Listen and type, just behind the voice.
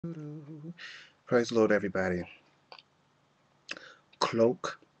Praise the Lord, everybody.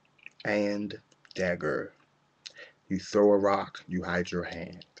 Cloak and Dagger. You throw a rock, you hide your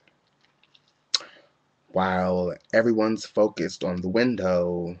hand. While everyone's focused on the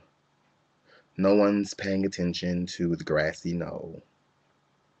window, no one's paying attention to the grassy knoll.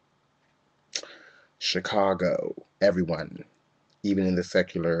 Chicago, everyone, even in the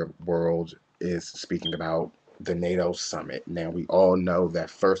secular world, is speaking about the NATO summit. Now we all know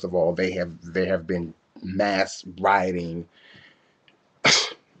that first of all, there have been mass rioting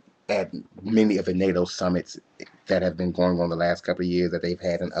at many of the NATO summits that have been going on the last couple of years that they've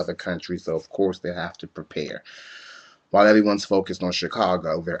had in other countries. So of course they have to prepare. While everyone's focused on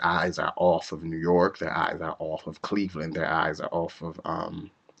Chicago, their eyes are off of New York. Their eyes are off of Cleveland. Their eyes are off of I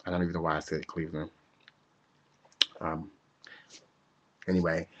don't even know why I said Cleveland. Um,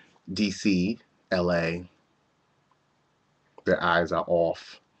 anyway, DC, LA. Their eyes are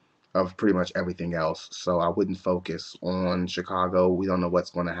off of pretty much everything else. So I wouldn't focus on Chicago. We don't know what's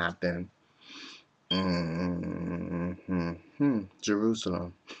going to happen.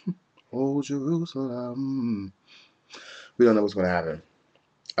 Jerusalem. Oh, Jerusalem. We don't know what's going to happen.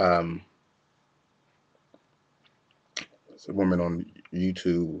 Um, there's a woman on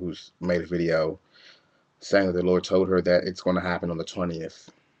YouTube who's made a video saying that the Lord told her that it's going to happen on the 20th.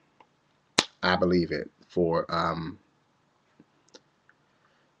 I believe it for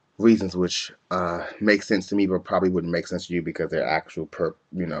reasons which make sense to me, but probably wouldn't make sense to you because they're actual,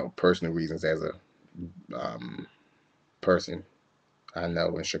 personal reasons as a person I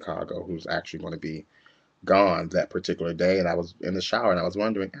know in Chicago who's actually going to be gone that particular day. And I was in the shower and I was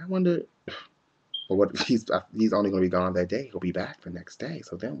wondering, well, what if he's only going to be gone that day? He'll be back the next day.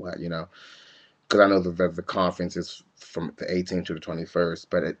 So then what? Because I know the conference is from the 18th to the 21st,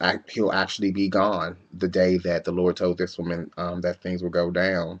 but he'll actually be gone the day that the Lord told this woman that things will go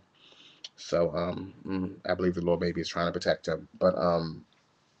down. So I believe the Lord maybe is trying to protect him. But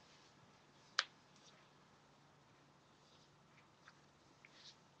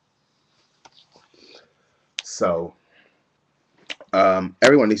so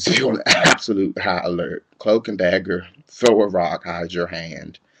everyone needs to be on absolute high alert. Cloak and dagger, throw a rock, hide your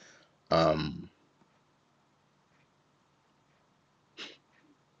hand. Um,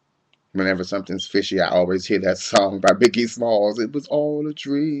 Whenever something's fishy, I always hear that song by Biggie Smalls. It was all a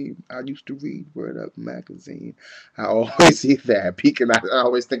dream. I used to read Word Up magazine. I always hear that. Peeking, I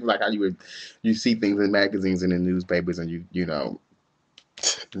always think like how you see things in magazines and in newspapers, and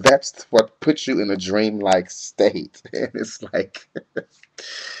that's what puts you in a dream-like state. And it's like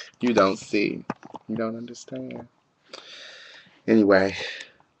you don't see, you don't understand. Anyway,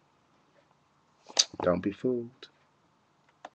 don't be fooled.